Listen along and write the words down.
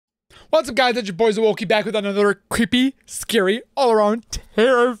What's up, guys? It's your boys Awoki back with another creepy, scary, all-around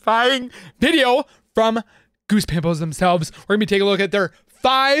terrifying video from Goose Pimples themselves. We're gonna be taking a look at their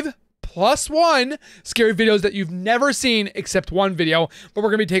 5+1 scary videos that you've never seen except one video. But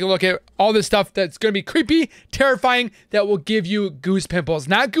we're gonna be taking a look at all this stuff that's gonna be creepy, terrifying, that will give you goose pimples,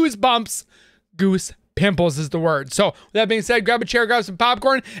 not goosebumps. Goose pimples is the word. So with that being said, grab a chair, grab some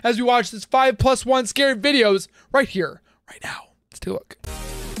popcorn as we watch this 5+1 scary videos right here, right now. Let's take a look.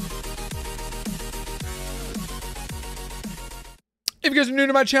 If you guys are new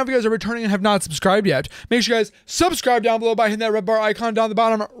to my channel, if you guys are returning and have not subscribed yet, make sure you guys subscribe down below by hitting that red bar icon down the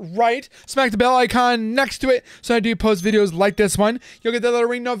bottom right. Smack the bell icon next to it so I do post videos like this one. You'll get that little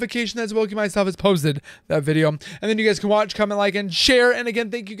ring notification that Wilkie myself has posted that video. And then you guys can watch, comment, like, and share. And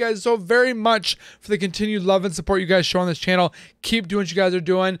again, thank you guys so very much for the continued love and support you guys show on this channel. Keep doing what you guys are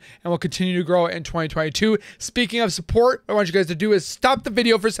doing, and we'll continue to grow in 2022. Speaking of support, what I want you guys to do is stop the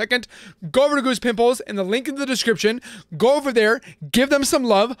video for a second, go over to Goose Pimples in the link in the description, go over there, give them some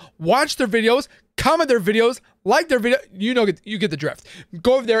love, watch their videos, comment their videos, like their video. You get the drift.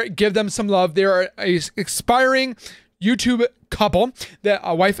 Go over there, give them some love. They're a aspiring YouTube couple, that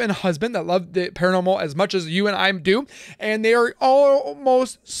a wife and husband that love the paranormal as much as you and I do, and they are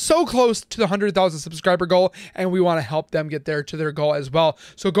almost so close to the 100,000 subscriber goal, and we want to help them get there to their goal as well.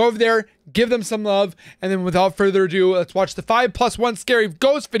 So go over there, give them some love, and then without further ado, let's watch the 5+1 scary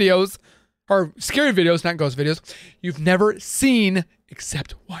ghost videos, or scary videos, not ghost videos, you've never seen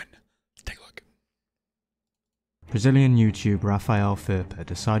except one. Let's take a look. Brazilian YouTuber Rafael Furpa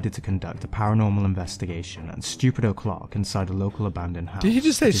decided to conduct a paranormal investigation at Stupid O'Clock inside a local abandoned house. Did he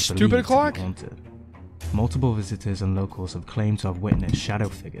just say Stupid O'Clock? Multiple visitors and locals have claimed to have witnessed shadow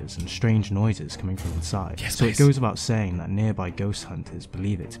figures and strange noises coming from inside. Yes, so please. It goes without saying that nearby ghost hunters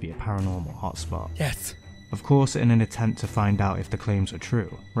believe it to be a paranormal hotspot. Yes. Of course, in an attempt to find out if the claims are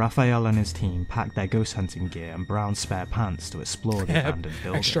true, Raphael and his team packed their ghost hunting gear and brown spare pants to explore the abandoned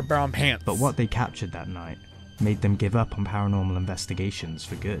building. Extra brown pants. But what they captured that night made them give up on paranormal investigations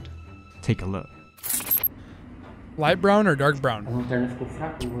for good. Take a look. Light brown or dark brown? A lanterna ficou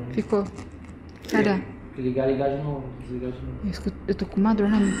fraca, amor. Ficou. Cara, Ligar de novo. Desligar de novo. eu tô com uma dor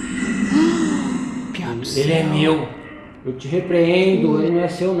na mão. Ele é meu. Eu te repreendo, ele não é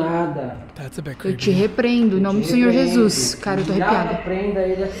seu nada. That's a bit Eu creepy. te repreendo, em nome do Senhor Jesus. Cara, eu tô Nada arrepiada. prenda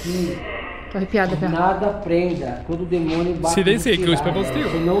ele aqui. Tô arrepiada, cara. Nada prenda. Quando o demônio bate See, they no say tirar, Goose Pimples too.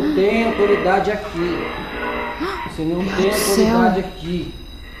 Você não tem autoridade aqui. Você não tem do céu. autoridade aqui.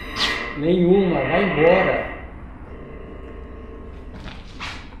 Nenhuma. Vai embora.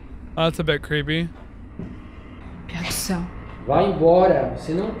 That's a bit creepy. Piada do céu. Vai embora.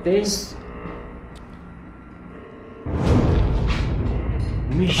 Você não tem.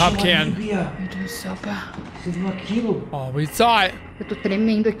 pop can. Meu Deus do céu, pá. Você viu aquilo? Oh, we saw it. Eu tô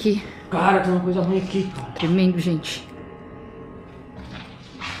tremendo aqui. Cara, tem uma coisa ruim aqui, cara. Tremendo, gente.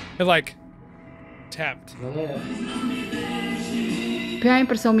 It like tapped. Galera, Pá,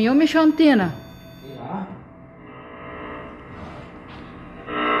 impressão minha ou mexeu a antena? sei lá.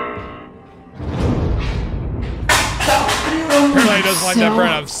 Apparently he doesn't like that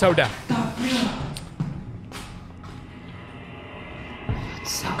brand of soda.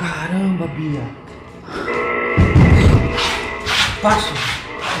 Caramba, Bia. Passa.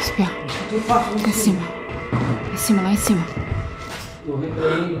 Espia. Eu faço Em cima. Em cima, lá em cima. Eu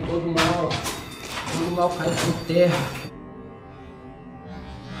repreendo todo mal. Todo mal cai por terra.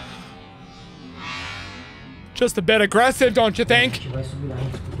 Just a bit aggressive, don't you A think? gente vai subir lá, a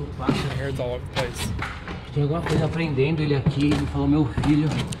gente escutou o passo. Here it's all over the place. Tem alguma coisa prendendo ele aqui. Ele falou, meu filho.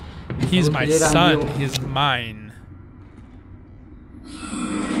 Ele He's falou my que ele era son. meu. He's mine.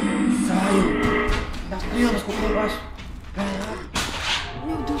 Saiu. Tá frio, mas ficou embaixo.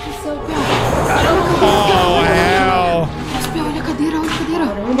 Meu Deus do céu, Pia. Oh, hell. Nossa, Pia, olha a cadeira, olha a cadeira.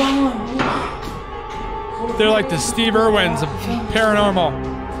 Caramba, mano. They're like the Steve Irwins of paranormal.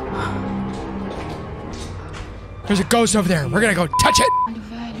 There's a ghost over there. We're gonna go touch it. Olha,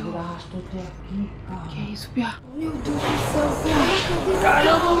 velho. Ele arrastou até aqui, cara. Que é isso, Pia? Meu Deus do céu, Pia.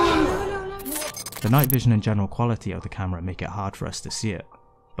 Caramba, mano. The night vision and general quality of the camera make it hard for us to see it,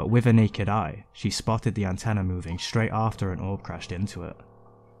 but with a naked eye, she spotted the antenna moving straight after an orb crashed into it.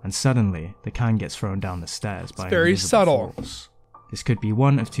 And suddenly, the can gets thrown down the stairs by an very invisible subtle. force. This could be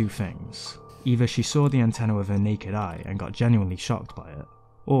one of two things. Either she saw the antenna with her naked eye and got genuinely shocked by it,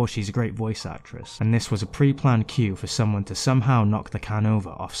 or she's a great voice actress, and this was a pre-planned cue for someone to somehow knock the can over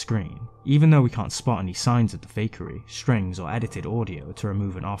off screen, even though we can't spot any signs of the fakery, strings or edited audio to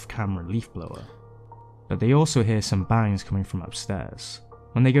remove an off-camera leaf blower. But they also hear some bangs coming from upstairs.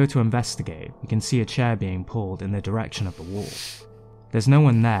 When they go to investigate, we can see a chair being pulled in the direction of the wall. There's no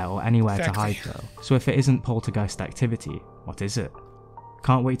one there or anywhere to Exactly. hide though, so if it isn't poltergeist activity, what is it?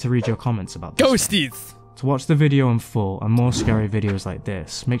 Can't wait to read your comments about this one. Ghosties. To watch the video in full and more scary videos like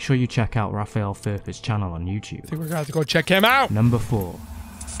this, make sure you check out Raphael Furper's channel on YouTube. I think we're gonna have to go check him out. Number 4.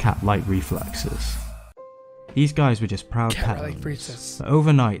 Cat-like reflexes. These guys were just proud pet Cat-like owners, reflexes. but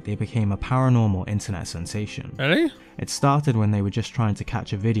overnight they became a paranormal internet sensation. Ready? It started when they were just trying to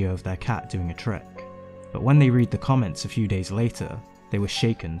catch a video of their cat doing a trick, but when they read the comments a few days later, they were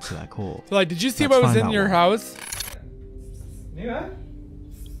shaken to their core. So like, did you see Let's what was find in out your why. house? Mira.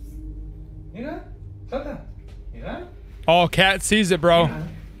 Mira. Salta. Mira. Oh, cat sees it, bro.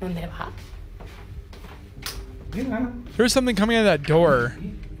 ¿Dónde va? Mira. There's something coming out of that door.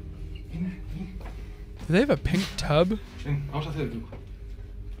 Do they have a pink tub? Ven, vamos a hacer el truco.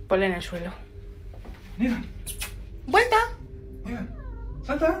 Ponle en el suelo. Mira. ¡Vuelta! Mira.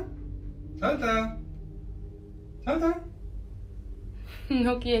 Salta. Salta. Salta.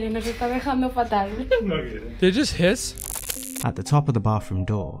 No quiere, nos está dejando fatal. No quiere. Did it just hiss? At the top of the bathroom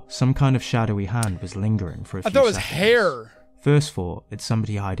door, some kind of shadowy hand was lingering for a I few thought it was seconds. hair. First thought, it's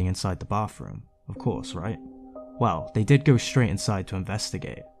somebody hiding inside the bathroom. Of course, right? Well, they did go straight inside to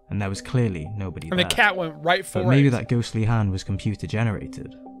investigate, and there was clearly nobody And there. the cat went right for But maybe it. that ghostly hand was computer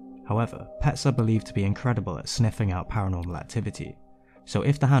generated. However, pets are believed to be incredible at sniffing out paranormal activity. So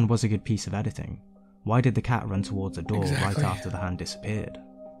if the hand was a good piece of editing, why did the cat run towards the door Exactly. right after the hand disappeared?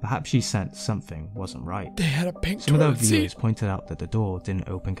 Perhaps she sensed something wasn't right. They had a pink Some of their toilet viewers seat. pointed out that the door didn't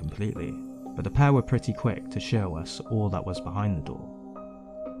open completely, but the pair were pretty quick to show us all that was behind the door.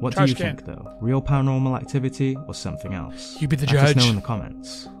 What do Trash you can. think though? Real paranormal activity or something else? You be the Let us know judge. in the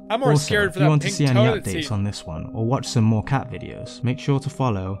comments. I'm more Also, scared for if you that want pink to see any toilet updates seat. on this one or watch some more cat videos, make sure to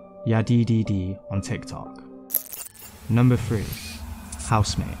follow YadiDD on TikTok. Number 3.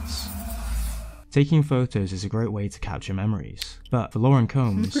 Housemates. Taking photos is a great way to capture memories, but for Lauren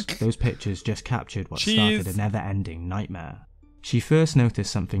Combs, those pictures just captured what started a never-ending nightmare. She first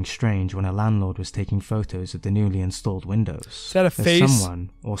noticed something strange when a landlord was taking photos of the newly installed windows. Is that a face?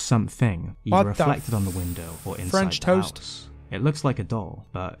 Someone or something either What the reflected on the window or inside French the toast? house. It looks like a doll,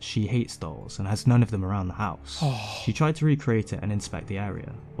 but she hates dolls and has none of them around the house. Oh. She tried to recreate it and inspect the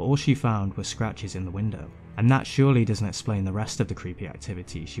area, but all she found were scratches in the window. And that surely doesn't explain the rest of the creepy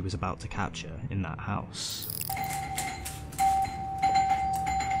activity she was about to capture in that house.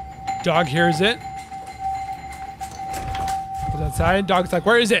 Dog hears it. Goes outside. Dog's like,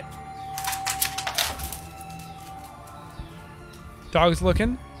 where is it? Dog's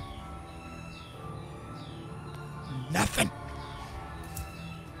looking. Nothing.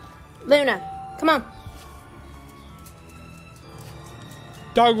 Luna, come on.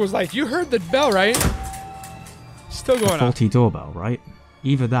 Dog was like, you heard the bell, right? Still going on. Faulty doorbell, right?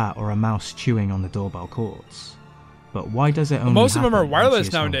 Either that or a mouse chewing on the doorbell cords. But why does it only Most of them are happen when wireless she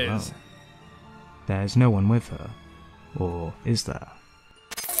is home nowadays. alone? There's no one with her. Or is there?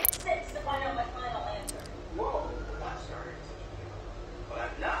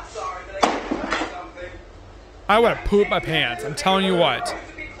 I would have pooped my pants. I'm telling you what.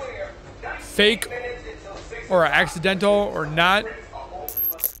 Fake or accidental or not.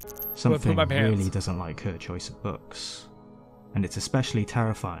 Something my pants. really doesn't like her choice of books. And it's especially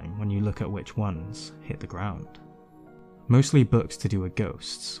terrifying when you look at which ones hit the ground. Mostly books to do with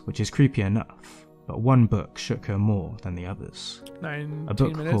ghosts, which is creepy enough, but one book shook her more than the others. 19 A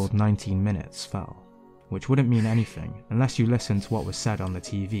book minutes. called 19 Minutes fell, which wouldn't mean anything unless you listened to what was said on the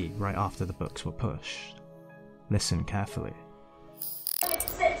TV right after the books were pushed. Listen carefully.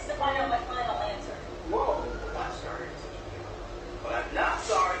 Six to find out my final answer. Whoa, I'm sorry. But I'm not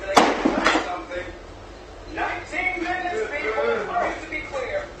sorry that I gave you something. 19 minutes, people. To be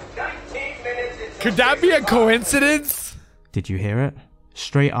clear, 19 minutes. Could that be a coincidence? Did you hear it?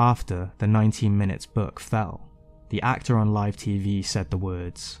 Straight after the 19 Minutes book fell, the actor on live TV said the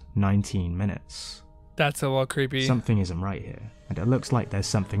words 19 minutes. That's a little creepy. Something isn't right here, and it looks like there's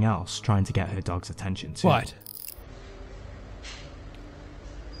something else trying to get her dog's attention too. What?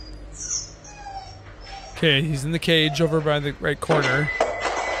 Okay, he's in the cage over by the right corner.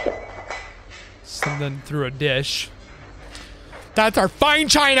 Something through a dish. That's our fine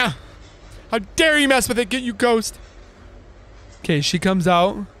china! How dare you mess with it, get you ghost! Okay, she comes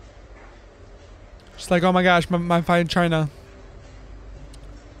out. She's like, oh my gosh, my fine china.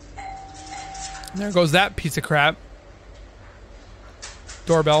 And there goes that piece of crap.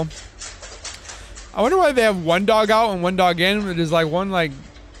 Doorbell. I wonder why they have one dog out and one dog in. It is like one like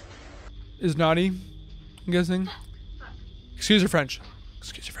is naughty. I'm guessing. Excuse your French.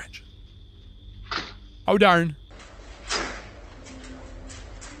 Excuse your French. Oh darn.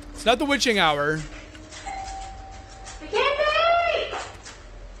 It's not the witching hour. Candy!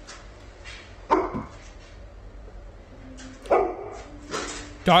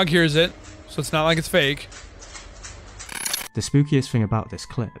 Dog hears it, so it's not like it's fake. The spookiest thing about this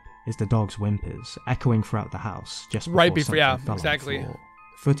clip is the dog's whimpers echoing throughout the house just before Right before, yeah, something fell on the exactly. floor.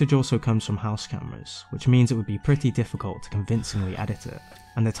 Footage also comes from house cameras, which means it would be pretty difficult to convincingly edit it,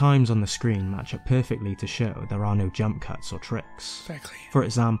 and the times on the screen match up perfectly to show there are no jump cuts or tricks. Exactly. For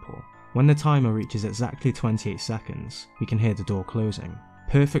example, when the timer reaches exactly 28 seconds, we can hear the door closing,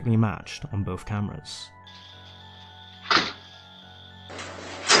 perfectly matched on both cameras.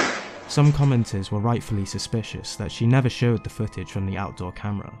 Some commenters were rightfully suspicious that she never showed the footage from the outdoor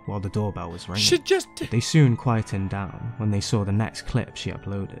camera while the doorbell was ringing. They soon quietened down when they saw the next clip she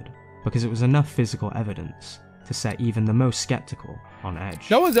uploaded, because it was enough physical evidence to set even the most skeptical on edge.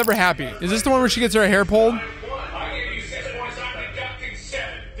 No one's ever happy. Is this the one where she gets her hair pulled? I gave you 6 points, I'm deducting 7.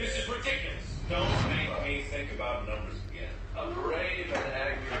 This is ridiculous. Don't make me think about numbers again. A brave and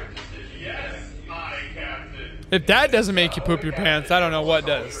accurate decision. Yes, my captain. If that doesn't make you poop your pants, I don't know what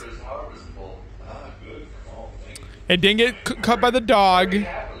does. It didn't get cut by the dog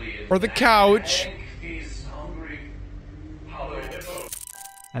or the couch.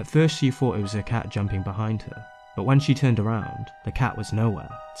 At first she thought it was a cat jumping behind her, but when she turned around, the cat was nowhere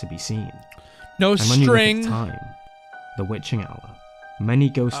to be seen. No And when you look string. at time, the witching hour, many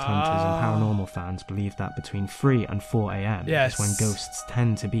ghost hunters and paranormal fans believe that between 3 and 4 AM Yes. is when ghosts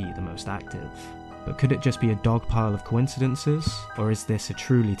tend to be the most active. But could it just be a dog pile of coincidences, or is this a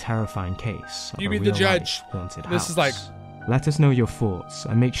truly terrifying case of You a be the real-life judge. haunted This house? is like- Let us know your thoughts,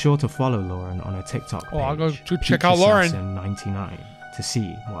 and make sure to follow Lauren on her TikTok page. Oh, I'll go to check out Lauren. 99 to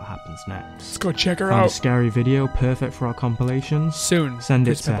see what happens next. Let's go check her Found a out scary video perfect for our compilations? soon. Send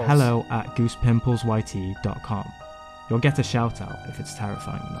it Goose to Pimples. hello@goosepimplesyt.com. You'll get a shout out if it's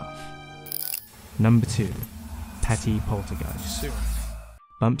terrifying enough. Number 2. Petty poltergeist. Soon.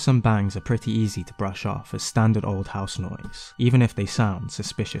 Bumps and bangs are pretty easy to brush off as standard old house noise, even if they sound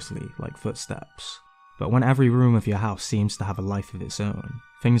suspiciously like footsteps. But when every room of your house seems to have a life of its own,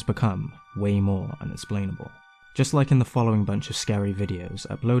 things become way more unexplainable. Just like in the following bunch of scary videos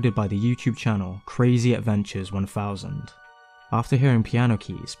uploaded by the YouTube channel Crazy Adventures 1000. After hearing piano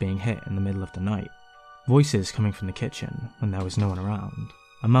keys being hit in the middle of the night, voices coming from the kitchen when there was no one around,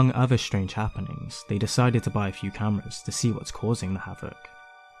 among other strange happenings, they decided to buy a few cameras to see what's causing the havoc.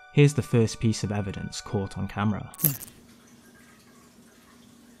 Here's the first piece of evidence caught on camera.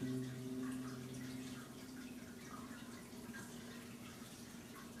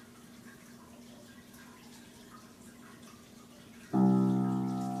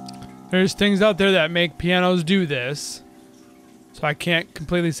 There's things out there that make pianos do this, so I can't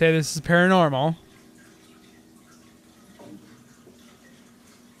completely say this is paranormal.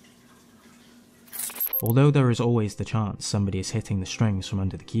 Although there is always the chance somebody is hitting the strings from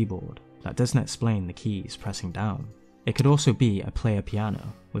under the keyboard, that doesn't explain the keys pressing down. It could also be a player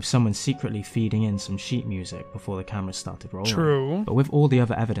piano, with someone secretly feeding in some sheet music before the camera started rolling. True. But with all the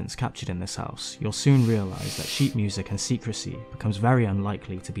other evidence captured in this house, you'll soon realise that sheet music and secrecy becomes very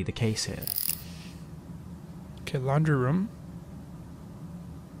unlikely to be the case here. Okay, laundry room.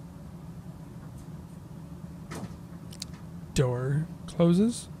 Door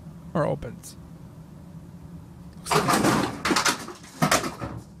closes or opens.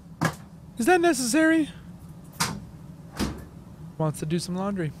 Is that necessary? Wants to do some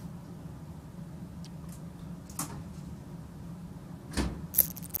laundry.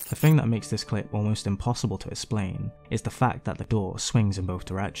 The thing that makes this clip almost impossible to explain is the fact that the door swings in both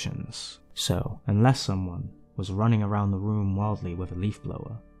directions. So, unless someone was running around the room wildly with a leaf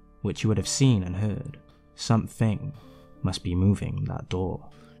blower, which you would have seen and heard, something must be moving that door.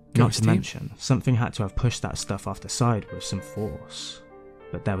 Not to Ghosty? mention, something had to have pushed that stuff off the side with some force.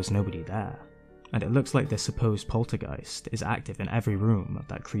 But there was nobody there. And it looks like this supposed poltergeist is active in every room of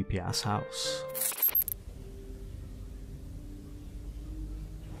that creepy ass house.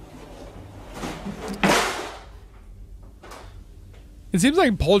 It seems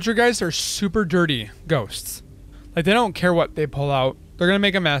like poltergeists are super dirty ghosts. Like they don't care what they pull out. They're gonna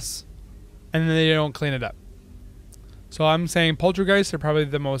make a mess, and then they don't clean it up. So I'm saying poltergeists are probably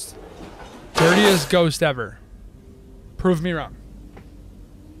the most dirtiest ghost ever. Prove me wrong.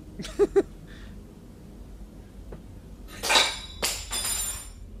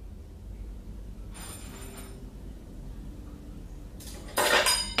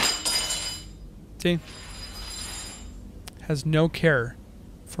 See? Has no care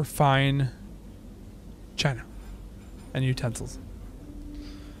for fine china and utensils.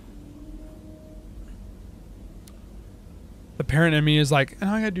 The parent in me is like, oh,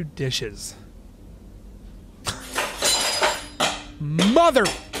 I gotta do dishes. Mother!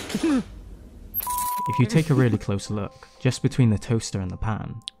 If you take a really close look, Just between the toaster and the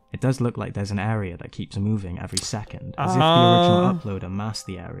pan, it does look like there's an area that keeps moving every second, as if the original uploader masked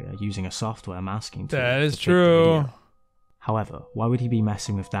the area using a software masking tool. That is to fake the true. video. However, why would he be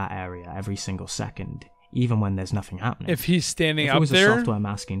messing with that area every single second, even when there's nothing happening? If he's standing If up it was there, a software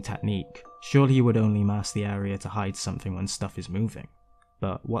masking technique, surely he would only mask the area to hide something when stuff is moving.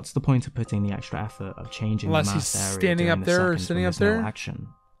 But what's the point of putting the extra effort of changing unless the he's masked area standing during up the there or seconds sitting when up there's there. no action?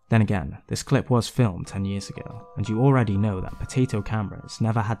 Then again, this clip was filmed 10 years ago, and you already know that potato cameras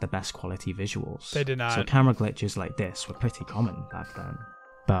never had the best quality visuals. They did not. So camera glitches like this were pretty common back then.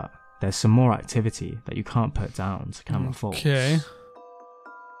 But there's some more activity that you can't put down to camera faults. Okay.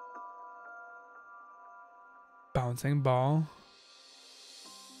 Bouncing ball.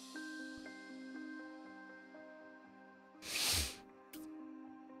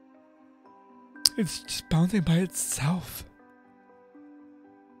 It's just bouncing by itself.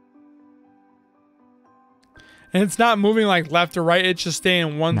 And it's not moving like left or right, it's just staying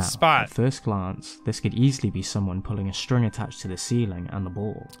in one Now, spot. at first glance, this could easily be someone pulling a string attached to the ceiling and the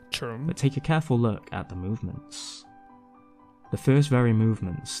ball. True. But take a careful look at the movements. The first very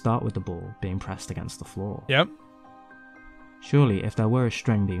movements start with the ball being pressed against the floor. Yep. Surely, if there were a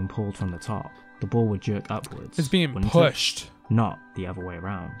string being pulled from the top, the ball would jerk upwards. It's being wouldn't it? pushed. Not the other way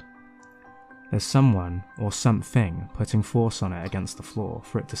around. There's someone or something putting force on it against the floor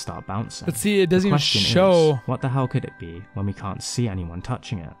for it to start bouncing. But see, it doesn't The even question show. is, what the hell could it be when we can't see anyone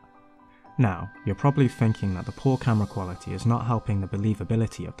touching it? Now, you're probably thinking that the poor camera quality is not helping the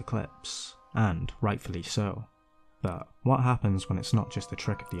believability of the clips, and rightfully so. But what happens when it's not just a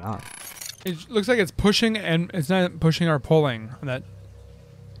trick of the eye? It looks like it's pushing and it's not pushing or pulling. On that.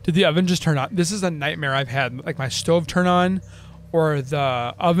 Did the oven just turn on? This is a nightmare I've had. Like my stove turn on or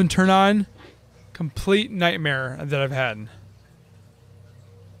the oven turn on. Complete nightmare that I've had.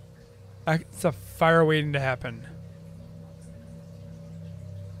 It's a fire waiting to happen.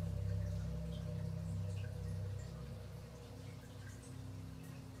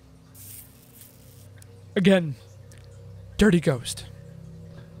 Again, dirty ghost.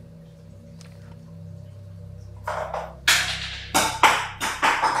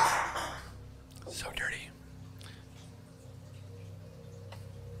 So dirty.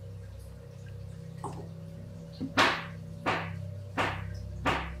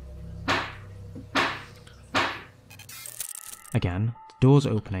 Again, the doors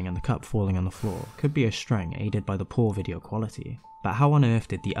opening and the cup falling on the floor could be a string aided by the poor video quality, but how on earth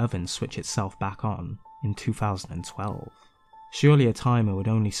did the oven switch itself back on in 2012? Surely a timer would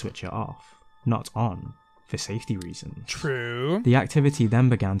only switch it off, not on, for safety reasons. True. The activity then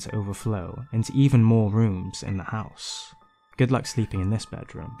began to overflow into even more rooms in the house. Good luck sleeping in this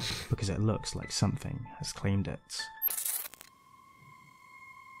bedroom, because it looks like something has claimed it.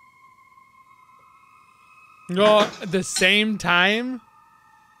 Go at the same time.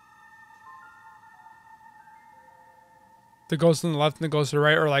 The ghost on the left and the ghost on the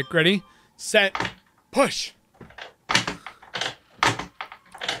right are like, ready, set, push.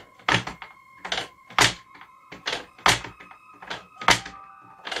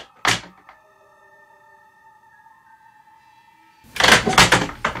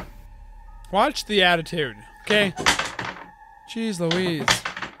 Watch the attitude, okay? Jeez Louise.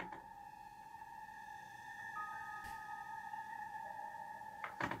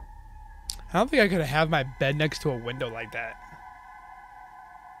 I don't think I could have my bed next to a window like that.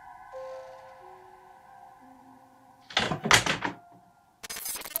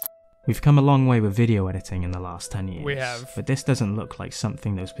 We've come a long way with video editing in the last 10 years. We have. But this doesn't look like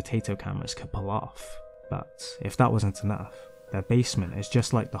something those potato cameras could pull off. But if that wasn't enough, their basement is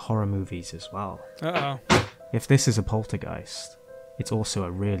just like the horror movies as well. Uh-oh. If this is a poltergeist, it's also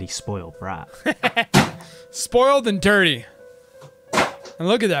a really spoiled brat. Spoiled and dirty. And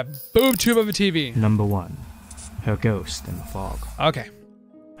look at that boob tube of a TV. Number 1. Her ghost in the fog. Okay.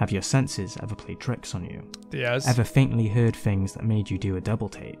 Have your senses ever played tricks on you? Yes. Ever faintly heard things that made you do a double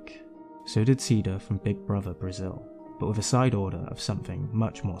take? So did Cedar from Big Brother Brazil, but with a side order of something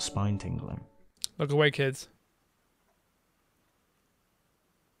much more spine-tingling. Look away, kids.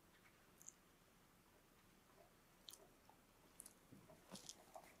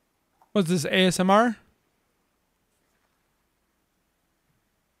 What's this, ASMR?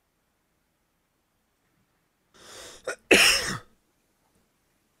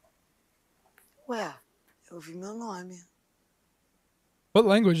 Ué, eu vi meu nome. What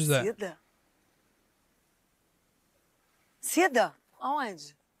language is that? Cida? Cida?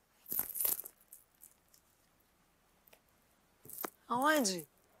 Aonde? Aonde?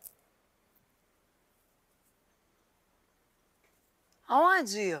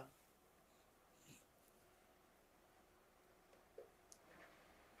 Aonde?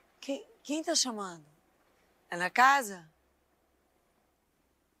 Quem tá chamando? É na casa?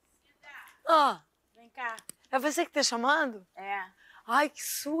 Ah, Vem cá. é você que tá chamando? É. Ai, que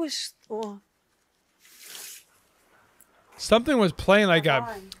susto. Something was playing like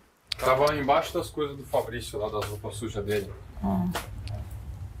a. Tava embaixo das coisas do Fabrício, lá das roupas sujas dele.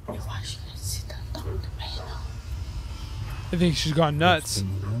 Eu acho que esse tá muito bem, não. I think she's gone nuts.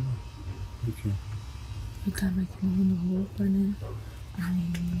 Eu tava aqui lavando roupa, né?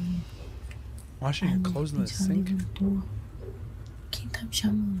 Aí. Washing your clothes in the sink. Levantou. Quem tá me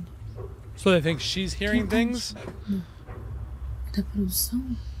chamando? So they think she's hearing things? Da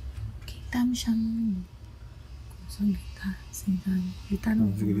produção? Quem tá me chamando? Começou a gritar, sentado. Gritar no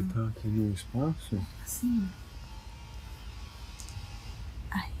Vamos gritar aqui no espaço? assim,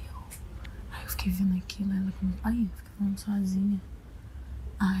 ó. Aí eu fiquei vendo aquilo, ela começou. Aí eu fiquei falando sozinha.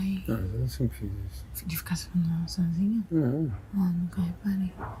 Aí. Ah, eu sempre fiz isso. De ficar falando sozinha? Não. Nunca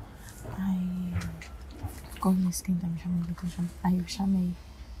reparei. Aí. Como disse quem tá me chamando, aí eu chamei.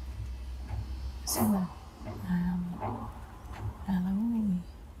 Sei lá. Ela, oi.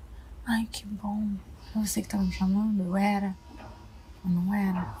 Ai, que bom. É você que tava me chamando? Eu era. Eu não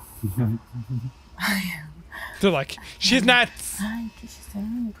era. Ai, They're like, she's nuts! ai, que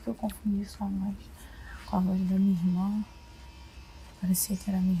estranho, porque eu confundi sua voz com a voz da minha irmã. Parecia que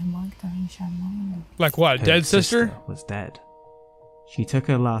era minha irmã que tava me chamando. Like what, Her dead sister? was dead. She took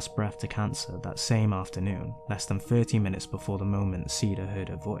her last breath to cancer that same afternoon, less than 30 minutes before the moment Cedar heard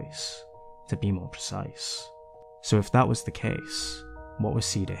her voice, to be more precise. So if that was the case, what was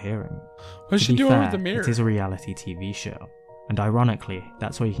Cedar hearing? What's To she be doing fair, with the mirror? it is a reality TV show, and ironically,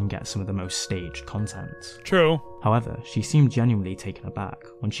 that's where you can get some of the most staged content. True. However, she seemed genuinely taken aback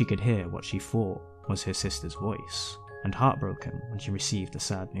when she could hear what she thought was her sister's voice, and heartbroken when she received the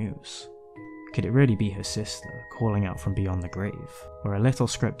sad news. Could it really be her sister calling out from beyond the grave, or a little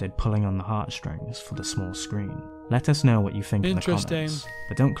scripted pulling on the heartstrings for the small screen? Let us know what you think in the Interesting. comments,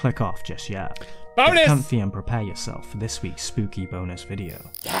 but don't click off just yet. Bonus! Get comfy and prepare yourself for this week's spooky bonus video.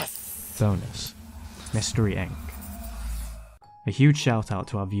 Yes! Bonus. Mystery Inc. A huge shout out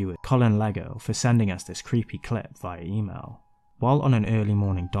to our viewer Colin Lego for sending us this creepy clip via email. While on an early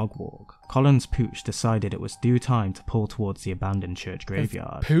morning dog walk, Colin's pooch decided it was due time to pull towards the abandoned church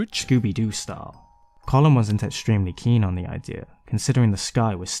graveyard, Pooch? Scooby-Doo style. Colin wasn't extremely keen on the idea, considering the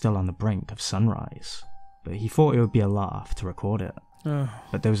sky was still on the brink of sunrise, but he thought it would be a laugh to record it.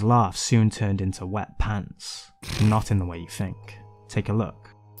 But those laughs soon turned into wet pants, not in the way you think. Take a look.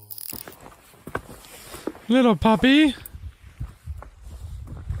 Little puppy.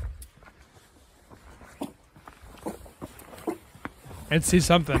 I'd see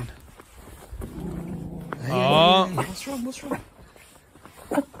something. Oh, What's wrong? What's wrong?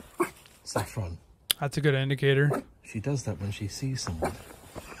 Saffron. that's a good indicator. She does that when she sees someone.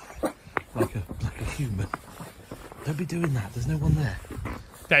 Like a human. Don't be doing that. There's no one there.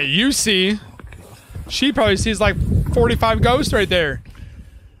 That you see. Oh, God. She probably sees like 45 ghosts right there.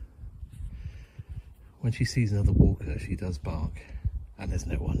 When she sees another walker, she does bark. And there's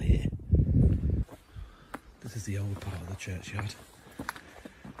no one here. This is the old part of the churchyard.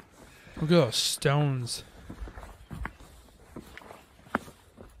 Look at those stones.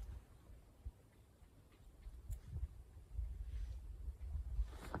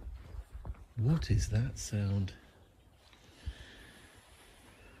 What is that sound?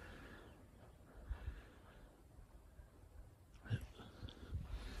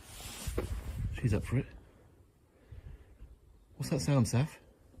 She's up for it. What's that sound, Saf?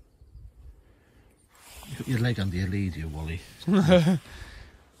 You got your leg under your lead, you Wally.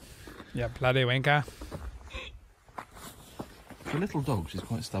 Yeah, bloody wanker. For a little dog, she's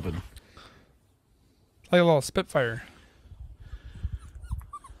quite stubborn. Like a little Spitfire.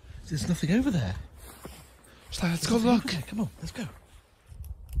 There's nothing over there. She's like, let's go look. Okay, come on, let's go.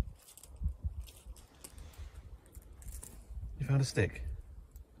 You found a stick?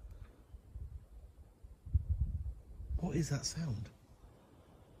 What is that sound?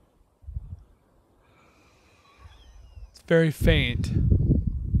 It's very faint.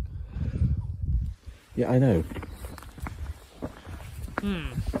 Yeah, I know.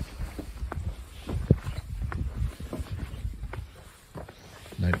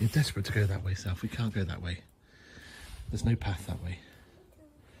 No, you're desperate to go that way, Saf. We can't go that way. There's no path that way.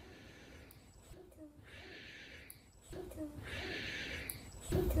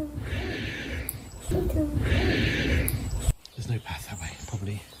 There's no path that way.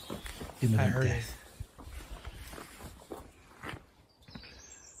 Probably imminent heard it. death.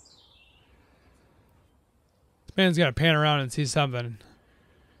 This man's gonna pan around and see something.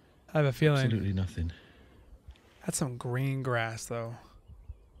 I have a feeling. Absolutely nothing. That's some green grass, though.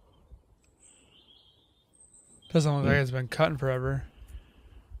 Doesn't look like it's been cut in forever.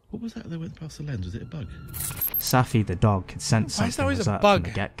 What was that that went past the lens? Was it a bug? Safi the dog could sense Why is there something always was a up bug?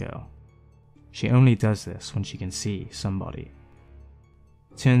 from the get-go. She only does this when she can see somebody.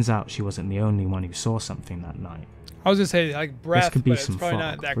 Turns out she wasn't the only one who saw something that night. I was gonna say like breath, This could be but it's some probably fog,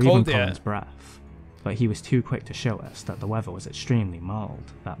 not that or even cold Colin's yet. breath. But he was too quick to show us that the weather was extremely mild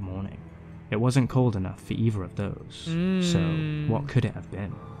that morning. It wasn't cold enough for either of those. So what could it have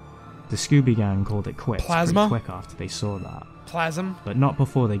been? The Scooby Gang called it quits Plasma? pretty quick after they saw that. Plasm. But not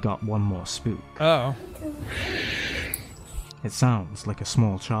before they got one more spook. Oh. It sounds like a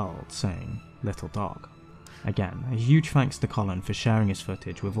small child saying, "Little dog." Again, a huge thanks to Colin for sharing his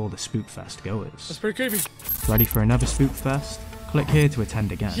footage with all the Spookfest goers. That's pretty creepy. Ready for another Spookfest? Click here to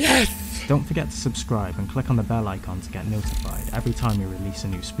attend again. Yes! Don't forget to subscribe and click on the bell icon to get notified every time we release a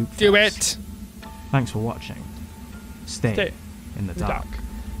new Spookfest. Do it! Thanks for watching. Stay in the dark.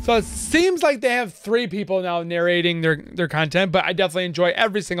 So it seems like they have 3 people now narrating their content, but I definitely enjoy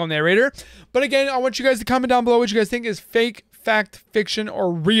every single narrator. But again, I want you guys to comment down below what you guys think is fake, fact, fiction,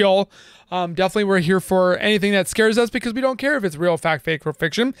 or real. Definitely we're here for anything that scares us because we don't care if it's real, fact, fake, or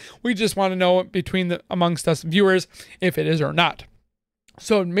fiction. We just want to know amongst us viewers if it is or not.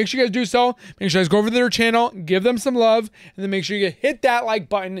 So make sure you guys do so. Make sure you guys go over to their channel, give them some love, and then make sure you hit that like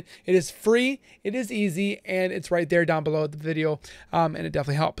button. It is free, it is easy, and it's right there down below the video, and it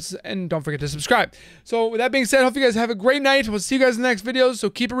definitely helps. And don't forget to subscribe. So with that being said, hope you guys have a great night. We'll see you guys in the next videos. So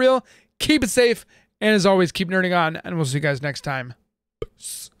keep it real, keep it safe, and as always, keep nerding on, and we'll see you guys next time.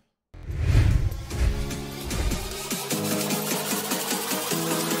 Peace.